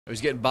Oh, he's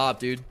getting bopped,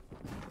 dude.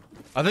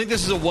 I think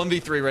this is a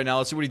 1v3 right now.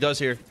 Let's see what he does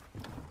here.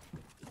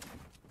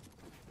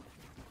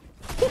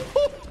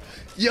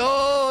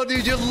 Yo,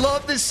 dude, you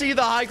love to see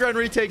the high ground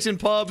retakes in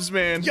pubs,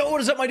 man. Yo, what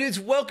is up, my dudes?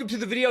 Welcome to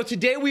the video.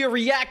 Today, we are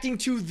reacting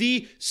to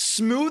the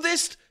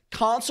smoothest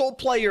console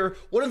player,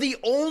 one of the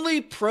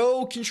only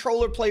pro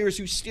controller players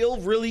who still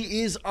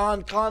really is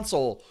on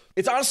console.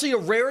 It's honestly a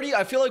rarity.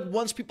 I feel like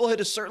once people hit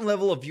a certain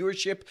level of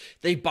viewership,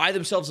 they buy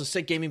themselves a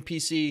sick gaming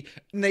PC,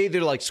 and they either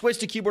like switch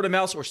to keyboard and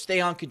mouse or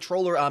stay on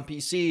controller on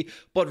PC.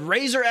 But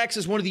RAZORX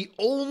is one of the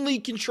only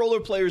controller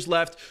players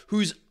left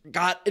who's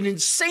got an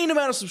insane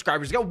amount of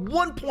subscribers. He's got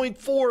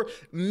 1.4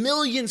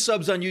 million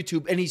subs on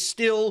YouTube, and he's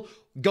still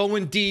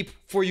going deep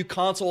for you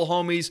console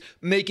homies,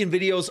 making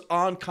videos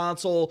on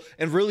console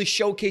and really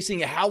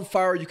showcasing how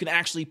far you can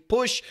actually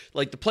push,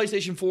 like the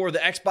PlayStation 4, the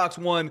Xbox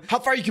One, how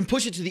far you can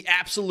push it to the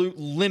absolute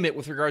limit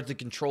with regards to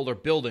controller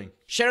building.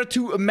 Shout out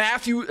to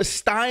Matthew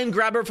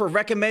Steingraber for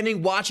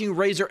recommending watching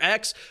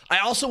RAZORX. I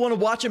also want to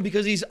watch him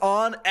because he's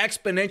on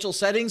Exponential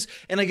Settings,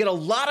 and I get a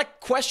lot of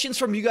questions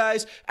from you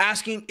guys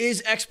asking,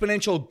 is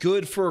Exponential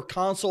good for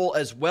console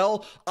as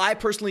well? I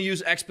personally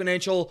use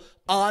Exponential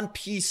on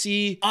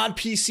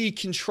PC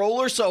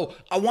controller, so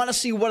I want to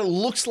see what it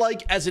looks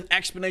like as an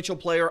Exponential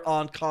player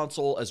on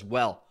console as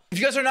well. If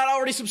you guys are not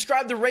already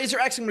subscribed to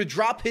RAZORX, I'm going to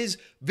drop his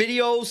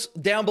videos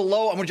down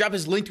below. I'm going to drop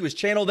his link to his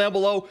channel down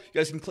below. You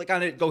guys can click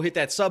on it, go hit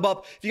that sub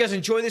up. If you guys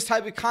enjoy this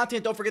type of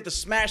content, don't forget to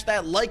smash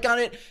that like on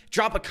it.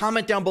 Drop a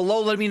comment down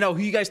below. Let me know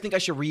who you guys think I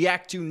should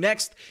react to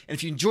next. And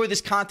if you enjoy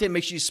this content,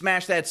 make sure you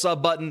smash that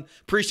sub button.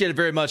 Appreciate it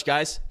very much,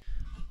 guys.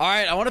 All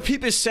right, I want to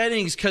peep his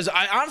settings because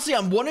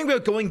I'm wondering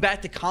about going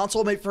back to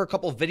console maybe for a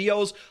couple of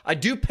videos. I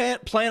do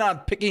plan on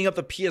picking up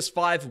the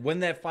PS5 when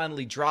that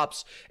finally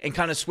drops and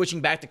kind of switching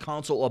back to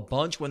console a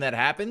bunch when that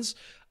happens.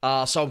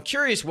 So I'm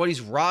curious what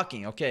he's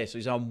rocking. Okay, so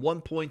he's on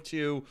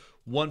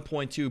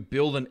 1.2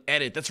 build and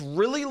edit. That's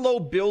really low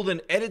build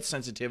and edit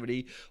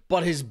sensitivity,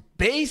 but his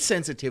base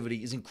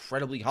sensitivity is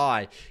incredibly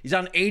high. He's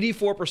on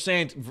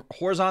 84%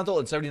 horizontal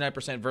and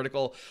 79%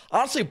 vertical.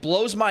 Honestly, it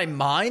blows my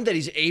mind that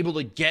he's able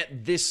to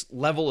get this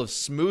level of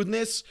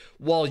smoothness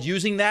while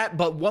using that,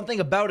 but one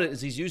thing about it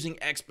is he's using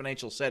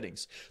exponential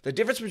settings. The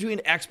difference between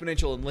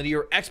exponential and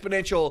linear,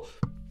 exponential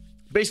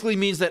basically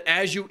means that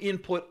as you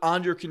input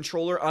on your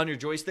controller, on your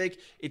joystick,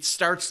 it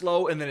starts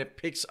slow and then it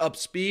picks up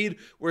speed.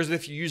 Whereas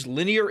if you use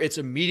linear, it's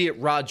immediate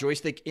raw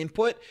joystick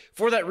input.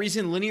 For that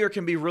reason, linear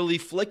can be really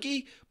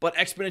flicky, but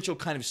exponential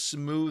kind of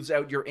smooths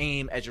out your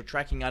aim as you're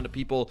tracking onto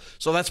people.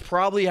 So that's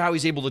probably how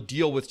he's able to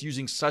deal with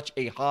using such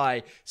a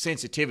high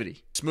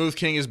sensitivity. Smooth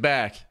King is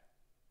back.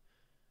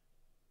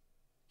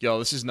 Yo,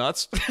 this is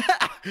nuts.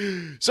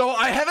 So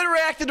I haven't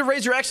reacted to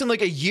RAZORX in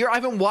like a year. I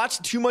haven't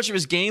watched too much of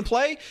his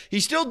gameplay.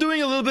 He's still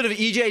doing a little bit of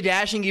EJ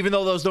dashing, even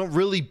though those don't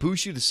really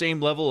boost you the same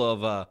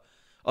level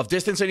of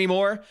distance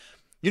anymore.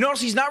 You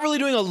notice he's not really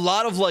doing a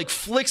lot of like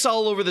flicks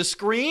all over the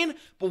screen,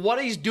 but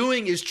what he's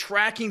doing is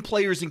tracking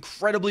players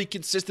incredibly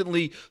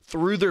consistently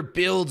through their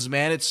builds,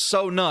 man. It's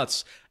so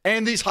nuts.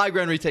 And these high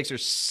ground retakes are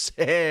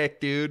sick,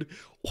 dude.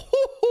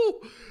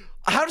 Woo-hoo.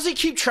 How does he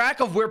keep track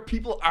of where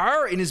people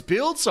are in his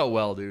build so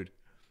well, dude?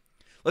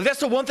 Like,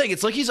 that's the one thing.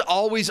 It's like he's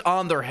always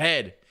on their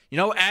head. You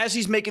know, as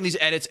he's making these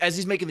edits, as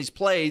he's making these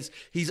plays,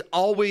 he's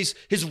always,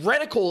 his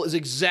reticle is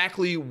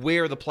exactly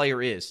where the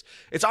player is.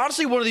 It's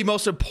honestly one of the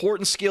most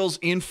important skills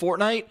in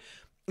Fortnite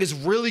is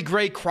really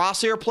great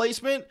crosshair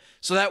placement.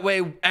 So that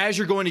way, as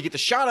you're going to get the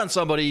shot on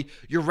somebody,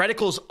 your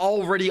reticle is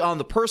already on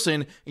the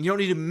person and you don't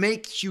need to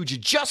make huge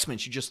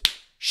adjustments. You just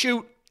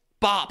shoot,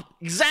 bop.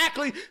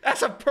 Exactly.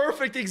 That's a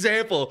perfect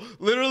example.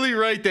 Literally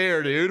right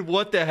there, dude.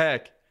 What the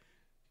heck?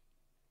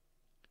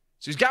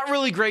 So he's got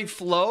really great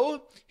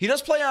flow. He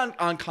does play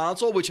on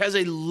console, which has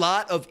a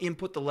lot of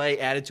input delay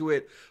added to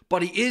it,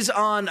 but he is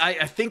on,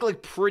 I think,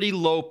 like pretty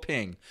low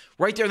ping.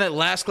 Right there in that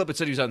last clip, it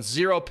said he was on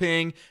 0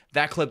 ping.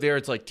 That clip there,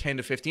 it's like 10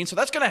 to 15. So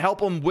that's going to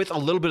help him with a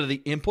little bit of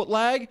the input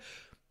lag.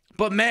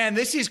 But man,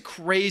 this is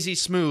crazy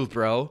smooth,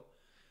 bro.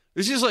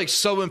 This is like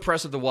so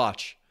impressive to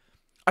watch.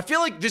 I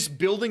feel like this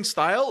building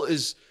style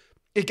is,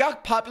 it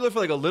got popular for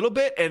like a little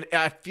bit, and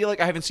I feel like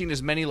I haven't seen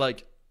as many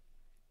like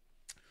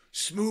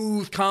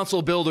smooth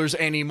console builders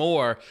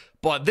anymore,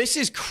 but this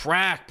is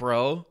crack,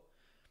 bro.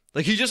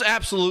 Like, he just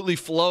absolutely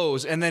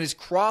flows, and then his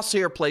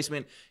crosshair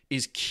placement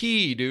is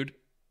key, dude.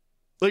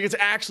 Like, it's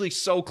actually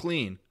so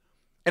clean,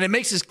 and it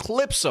makes his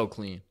clips so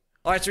clean.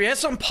 All right, so he has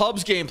some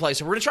pubs gameplay,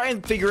 so we're gonna try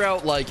and figure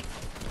out like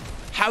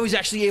how he's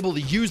actually able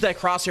to use that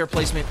crosshair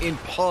placement in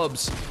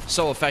pubs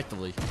so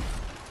effectively.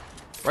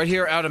 Right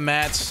here out of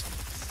mats,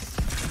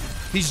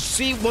 he's,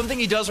 see, one thing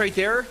he does right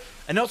there,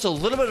 I know it's a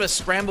little bit of a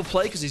scramble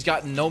play because he's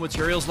got no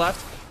materials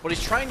left, but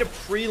he's trying to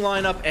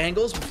pre-line up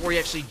angles before he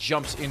actually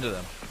jumps into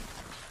them.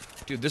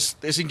 Dude,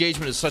 this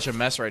engagement is such a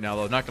mess right now,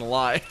 though, not gonna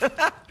lie.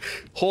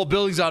 Whole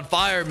building's on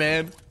fire,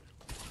 man.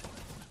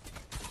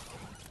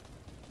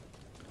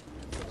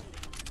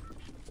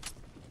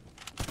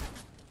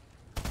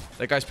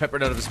 That guy's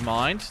peppered out of his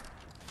mind.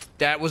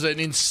 That was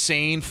an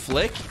insane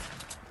flick.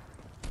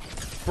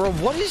 Bro,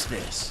 what is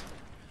this?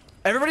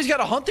 Everybody's got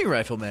a hunting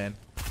rifle, man.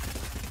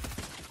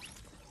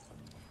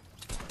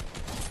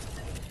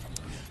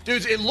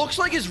 Dudes, it looks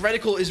like his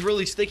reticle is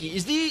really sticky.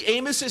 Is the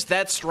aim assist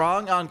that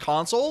strong on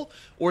console,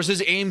 or is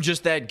his aim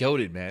just that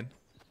goated, man?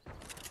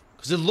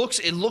 Because it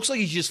looks like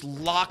he's just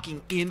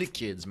locking into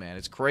kids, man.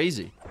 It's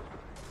crazy.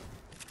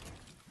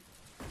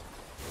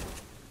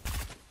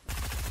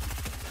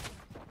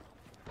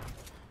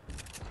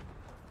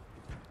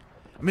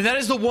 I mean, that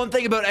is the one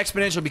thing about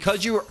Exponential.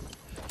 Because you're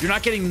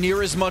not getting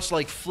near as much,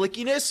 like,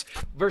 flickiness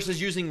versus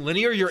using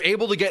linear. You're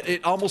able to get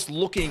it almost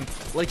looking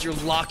like you're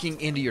locking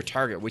into your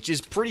target, which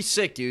is pretty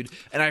sick, dude.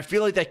 And I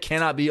feel like that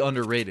cannot be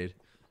underrated.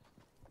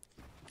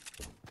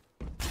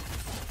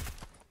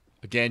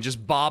 Again,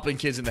 just bopping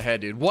kids in the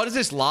head, dude. What is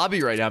this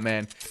lobby right now,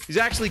 man? He's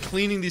actually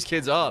cleaning these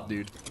kids up,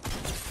 dude.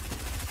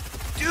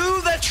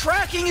 Dude, that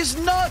tracking is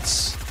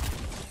nuts!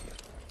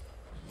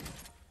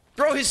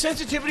 Bro, his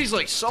sensitivity's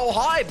like so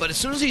high, but as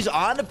soon as he's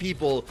on to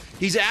people,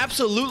 he's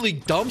absolutely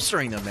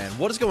dumpstering them, man.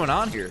 What is going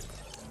on here?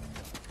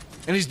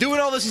 And he's doing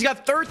all this. He's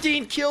got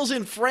 13 kills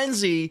in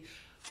Frenzy,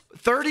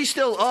 30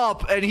 still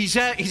up, and he's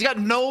got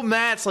no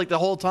mats like the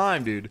whole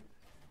time, dude.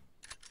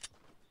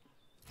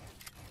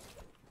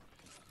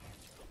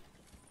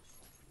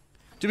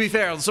 To be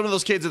fair, some of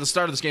those kids at the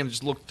start of this game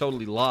just looked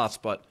totally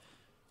lost, but...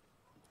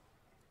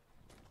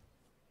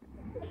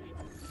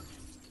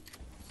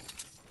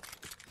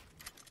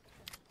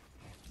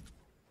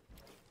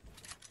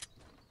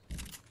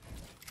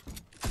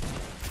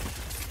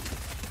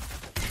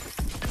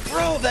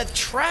 Bro, that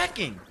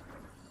tracking!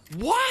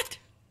 What?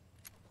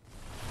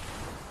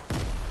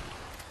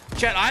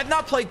 Chat, I've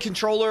not played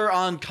controller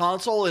on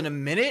console in a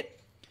minute.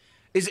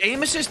 Is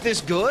aim assist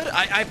this good?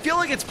 I feel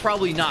like it's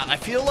probably not. I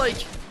feel like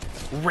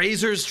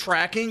Razor's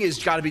tracking is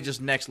gotta be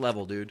just next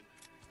level, dude.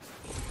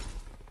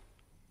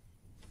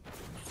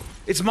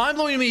 It's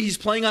mind-blowing to me he's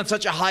playing on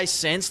such a high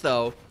sense,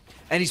 though.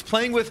 And he's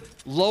playing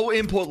with low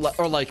input,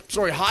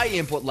 high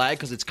input lag,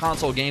 because it's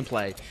console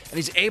gameplay. And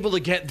he's able to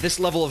get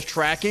this level of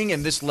tracking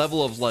and this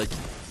level of, like,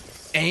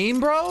 aim,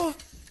 bro?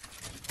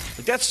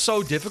 Like, that's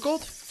so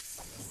difficult.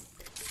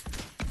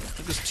 I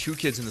think there's 2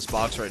 kids in this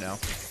box right now.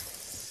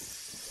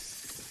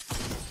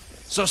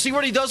 So, see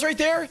what he does right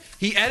there?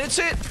 He edits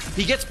it,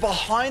 he gets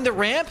behind the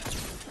ramp,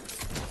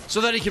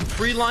 so that he can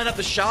pre-line up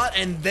the shot,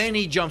 and then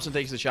he jumps and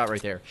takes the shot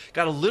right there.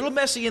 Got a little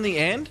messy in the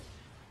end.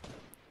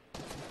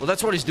 Well,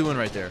 that's what he's doing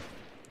right there.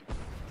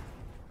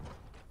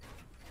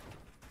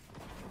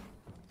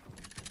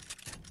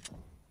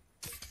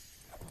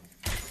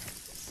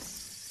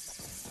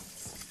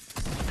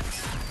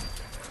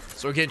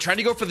 So again, trying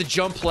to go for the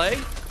jump play.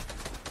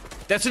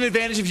 That's an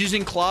advantage of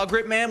using claw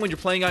grip, man, when you're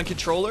playing on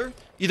controller.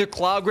 Either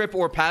claw grip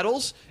or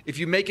paddles. If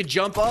you make a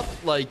jump up,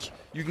 like,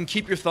 you can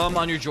keep your thumb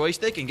on your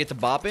joystick and get to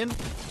bop in.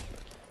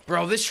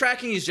 Bro, this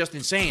tracking is just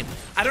insane.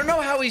 I don't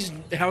know how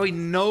he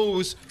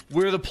knows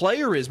where the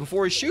player is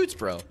before he shoots,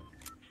 bro.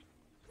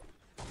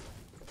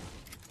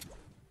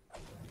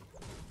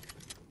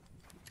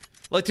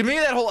 Like, to me,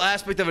 that whole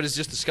aspect of it is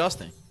just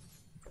disgusting.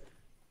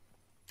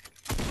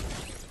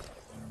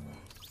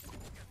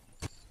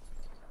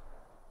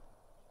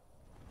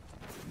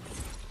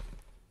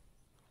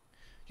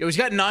 Yo, he's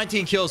got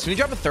 19 kills. Can he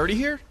drop a 30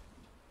 here?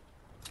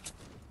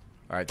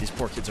 Alright, these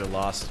poor kids are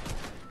lost.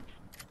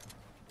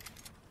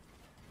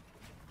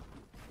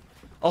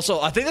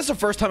 Also, I think that's the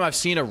first time I've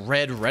seen a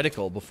red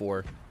reticle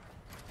before.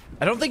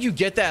 I don't think you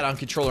get that on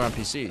controller on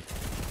PC.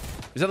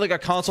 Is that like a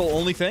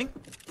console-only thing?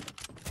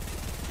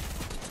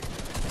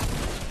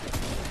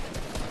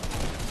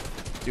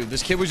 Dude,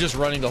 this kid was just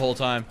running the whole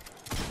time.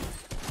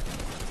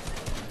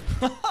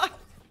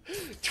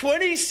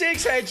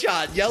 26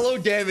 headshot, yellow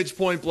damage,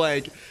 point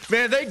blank.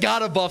 Man, they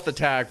gotta buff the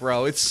tack,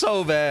 bro. It's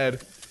so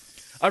bad.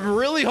 I'm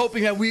really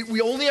hoping that we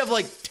only have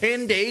like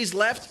 10 days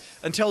left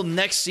until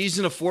next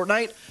season of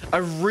Fortnite. I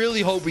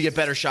really hope we get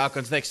better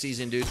shotguns next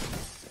season, dude.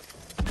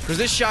 Because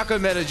this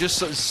shotgun meta is just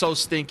so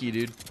stinky,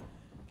 dude.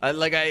 I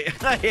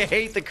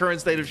hate the current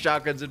state of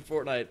shotguns in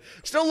Fortnite.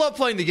 Still love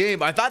playing the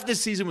game. I thought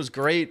this season was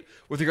great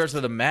with regards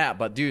to the map,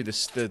 but dude,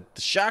 the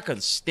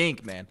shotguns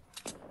stink, man.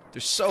 They're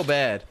so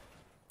bad.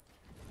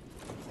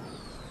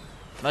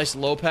 Nice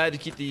low pad to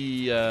keep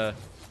the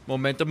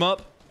momentum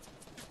up.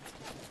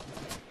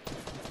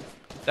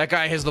 That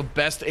guy has the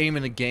best aim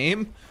in the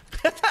game.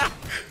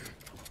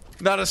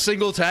 Not a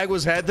single tag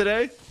was had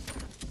today.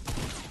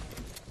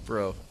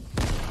 Bro.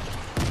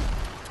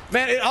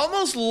 Man, it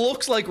almost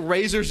looks like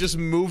Razor's just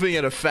moving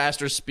at a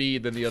faster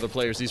speed than the other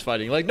players he's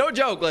fighting. Like, no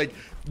joke. Like,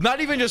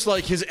 not even just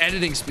like his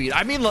editing speed.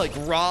 I mean like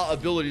raw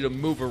ability to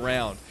move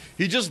around.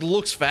 He just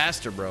looks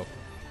faster, bro.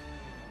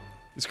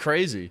 It's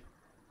crazy.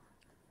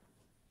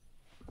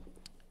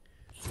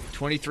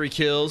 23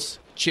 kills.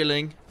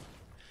 Chilling.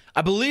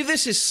 I believe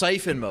this is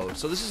Siphon mode.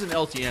 So this is an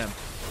LTM.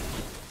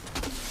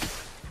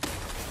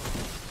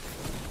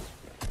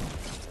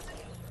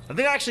 I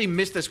think I actually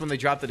missed this when they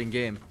dropped it in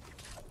game,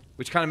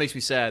 which kind of makes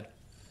me sad.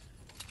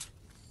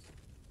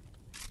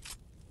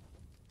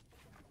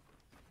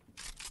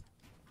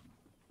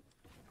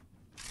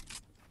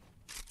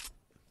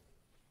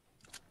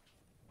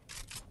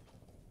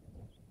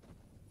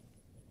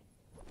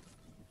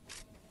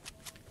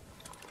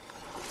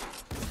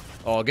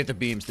 Oh, I'll get the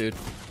beams, dude.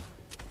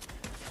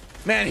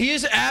 Man, he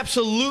is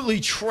absolutely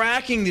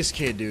tracking this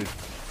kid, dude.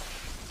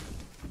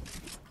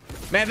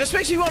 Man, this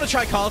makes me want to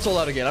try console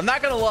out again. I'm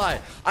not gonna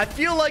lie. I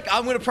feel like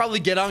I'm gonna probably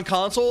get on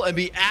console and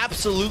be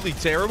absolutely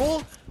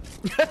terrible.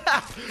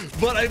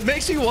 But it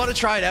makes me want to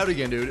try it out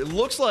again, dude. It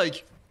looks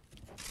like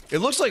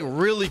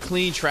really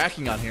clean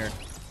tracking on here.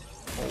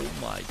 Oh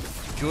my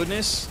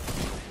goodness.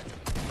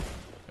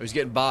 Oh, he's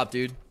getting bopped,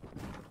 dude.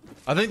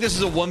 I think this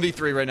is a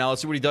 1v3 right now.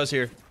 Let's see what he does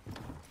here.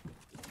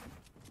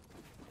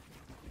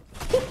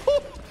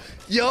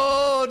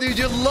 Yo, dude,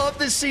 you'd love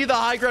to see the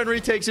high ground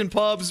retakes in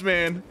pubs,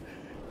 man.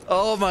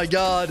 Oh my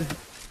god.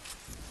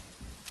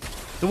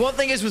 The one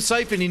thing is with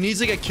Siphon, he needs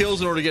to get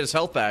kills in order to get his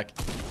health back.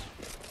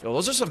 Yo,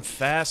 those are some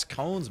fast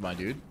cones, my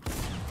dude.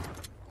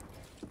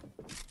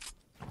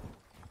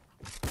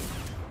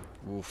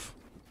 Oof.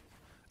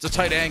 It's a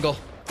tight angle.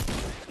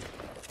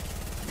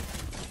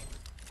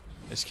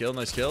 Nice kill,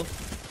 nice kill.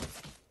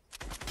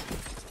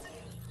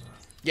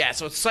 Yeah,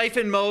 so it's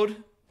Siphon mode.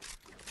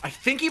 I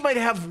think he might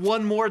have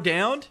one more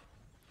downed.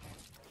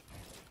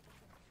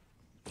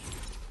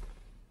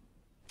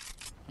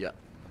 Yeah.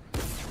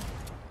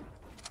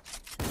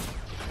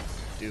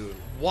 Dude,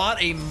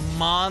 what a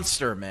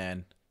monster,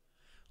 man.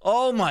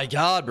 Oh my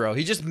god, bro.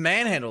 He just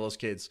manhandled those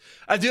kids.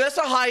 Dude, that's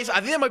the highest. I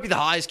think that might be the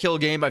highest kill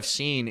game I've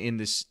seen in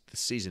this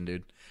season,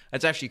 dude.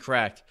 That's actually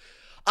cracked.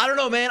 I don't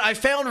know, man. I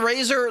found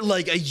Razor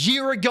like a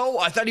year ago.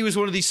 I thought he was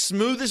one of the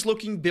smoothest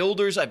looking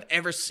builders I've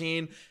ever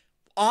seen.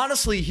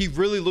 Honestly, he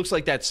really looks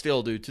like that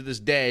still, dude, to this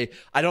day.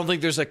 I don't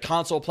think there's a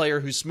console player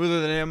who's smoother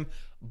than him.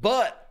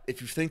 But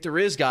if you think there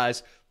is,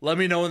 guys, let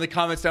me know in the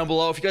comments down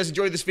below. If you guys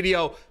enjoyed this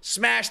video,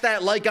 smash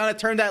that like on it.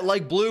 Turn that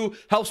like blue.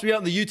 Helps me out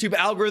in the YouTube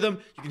algorithm.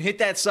 You can hit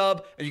that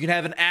sub, and you can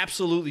have an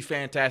absolutely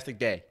fantastic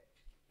day.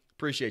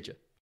 Appreciate you.